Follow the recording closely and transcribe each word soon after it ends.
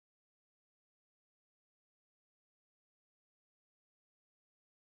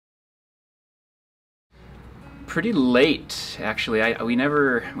Pretty late, actually. We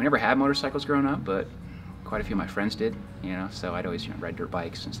never had motorcycles growing up, but quite a few of my friends did, you know. So I'd always ride dirt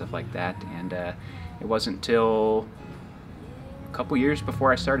bikes and stuff like that. And it wasn't until a couple years before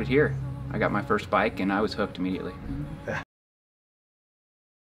I started here, I got my first bike, and I was hooked immediately.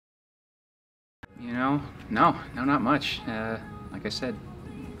 You know, no, not much. Like I said,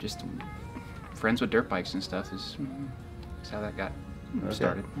 just friends with dirt bikes and stuff is how that got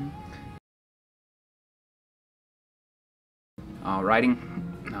started. Riding,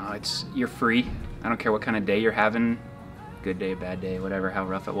 no, you're free. I don't care what kind of day you're having, good day, bad day, whatever, how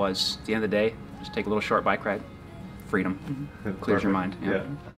rough it was. At the end of the day, just take a little short bike ride. Freedom. Clears your mind. Yeah.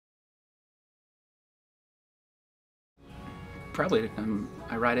 Probably,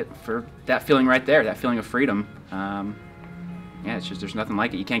 I ride it for that feeling right there, that feeling of freedom. Yeah, it's just, there's nothing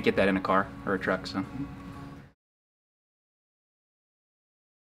like it. You can't get that in a car or a truck, so.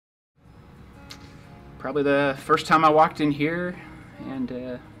 Probably the first time I walked in here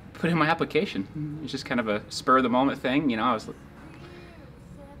and put in my application. It was just kind of a spur of the moment thing, you know.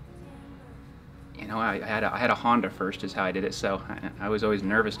 I had a Honda first, is how I did it. So I was always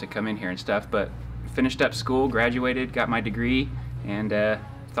nervous to come in here and stuff. But finished up school, graduated, got my degree, and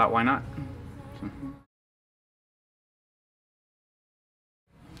thought, why not?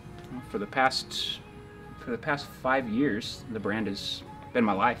 For the past 5 years, the brand has been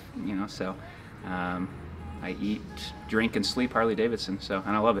my life, you know. So. I eat, drink, and sleep Harley-Davidson,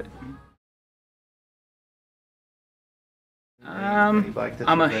 and I love it.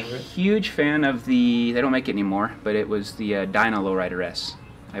 I'm a huge fan of they don't make it anymore, but it was the Dyna Lowrider S.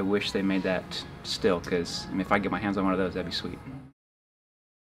 I wish they made that still, because if I get my hands on one of those, that'd be sweet.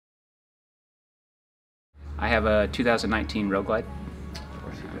 I have a 2019 Road Glide. Of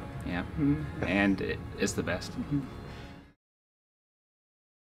course you do. Yeah, and it's the best.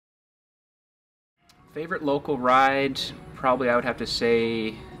 Favorite local ride, probably I would have to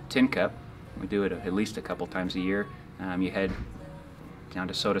say Tin Cup. We do it at least a couple times a year. You head down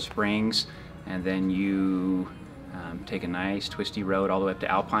to Soda Springs, and then you take a nice twisty road all the way up to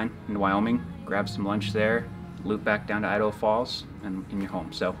Alpine in Wyoming, grab some lunch there, loop back down to Idaho Falls, and you're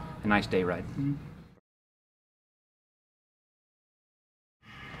home. So a nice day ride.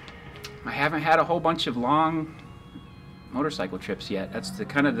 I haven't had a whole bunch of long motorcycle trips yet. That's the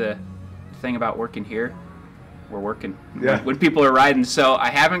kind of the thing about working here. We're working when people are riding, so I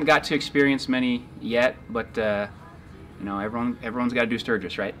haven't got to experience many yet, but you know, everyone's got to do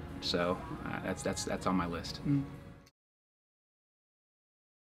Sturgis, right? So that's on my list.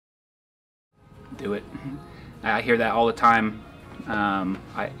 Do it. I hear that all the time.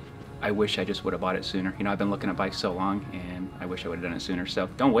 I wish I just would have bought it sooner. You know, I've been looking at bikes so long, and I wish I would have done it sooner. So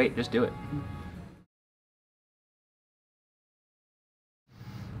don't wait, just do it.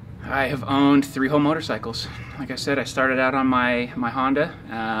 I have owned 3 whole motorcycles. Like I said, I started out on my Honda,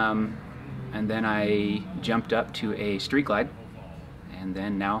 and then I jumped up to a Street Glide, and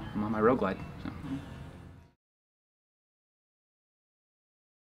then now I'm on my Road Glide. So.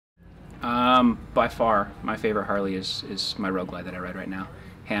 By far, my favorite Harley is my Road Glide that I ride right now.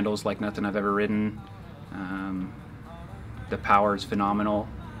 Handles like nothing I've ever ridden. The power is phenomenal.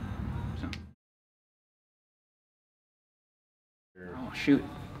 So. Oh shoot.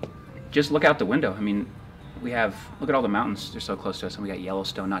 Just look out the window. I mean, look at all the mountains. They're so close to us, and we got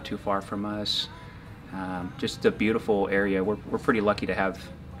Yellowstone not too far from us. Just a beautiful area. We're pretty lucky to have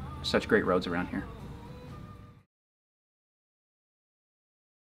such great roads around here.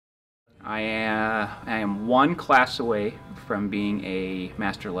 I am 1 class away from being a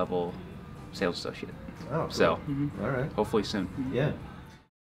master level sales associate. Oh, cool. So, all right. Hopefully soon. Yeah.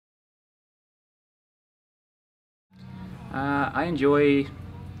 I enjoy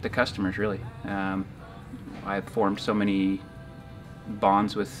the customers, really. I've formed so many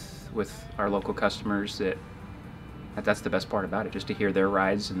bonds with our local customers that's the best part about it, just to hear their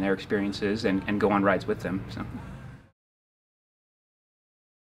rides and their experiences and go on rides with them. So.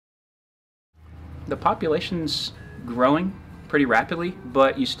 The population's growing pretty rapidly,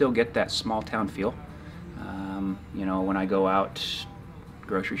 but you still get that small town feel. You know, when I go out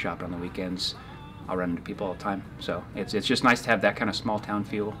grocery shopping on the weekends, I'll run into people all the time. So it's just nice to have that kind of small town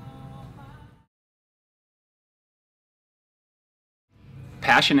feel.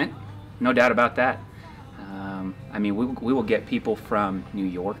 Passionate, no doubt about that. I mean, we will get people from New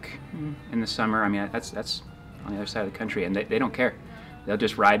York in the summer. I mean, that's on the other side of the country, and they don't care. They'll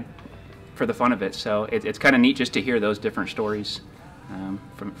just ride for the fun of it. So it's kind of neat just to hear those different stories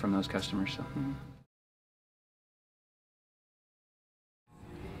from those customers. So.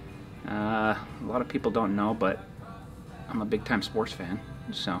 A lot of people don't know, but I'm a big-time sports fan.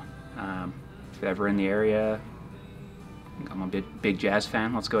 So if you're ever in the area, I'm a big jazz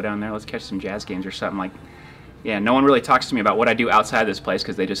fan. Let's go down there. Let's catch some jazz games or something. Like, yeah, no one really talks to me about what I do outside this place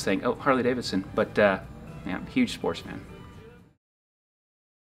because they just think, oh, Harley-Davidson. But yeah, huge sports fan.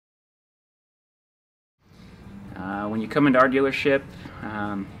 When you come into our dealership,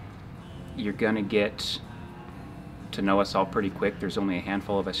 you're gonna get to know us all pretty quick. There's only a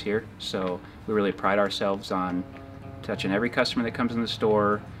handful of us here, so we really pride ourselves on touching every customer that comes in the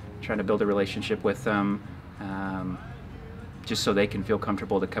store, trying to build a relationship with them, just so they can feel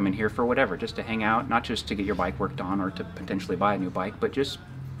comfortable to come in here for whatever, just to hang out, not just to get your bike worked on or to potentially buy a new bike, but just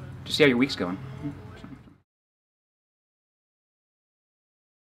to see how your week's going.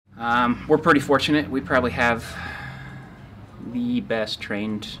 We're pretty fortunate. We probably have the best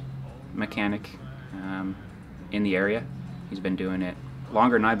trained mechanic in the area. He's been doing it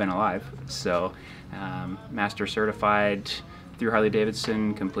longer than I've been alive, so master certified through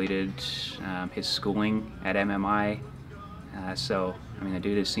Harley-Davidson, completed his schooling at MMI, so I mean the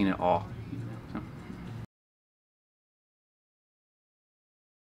dude has seen it all.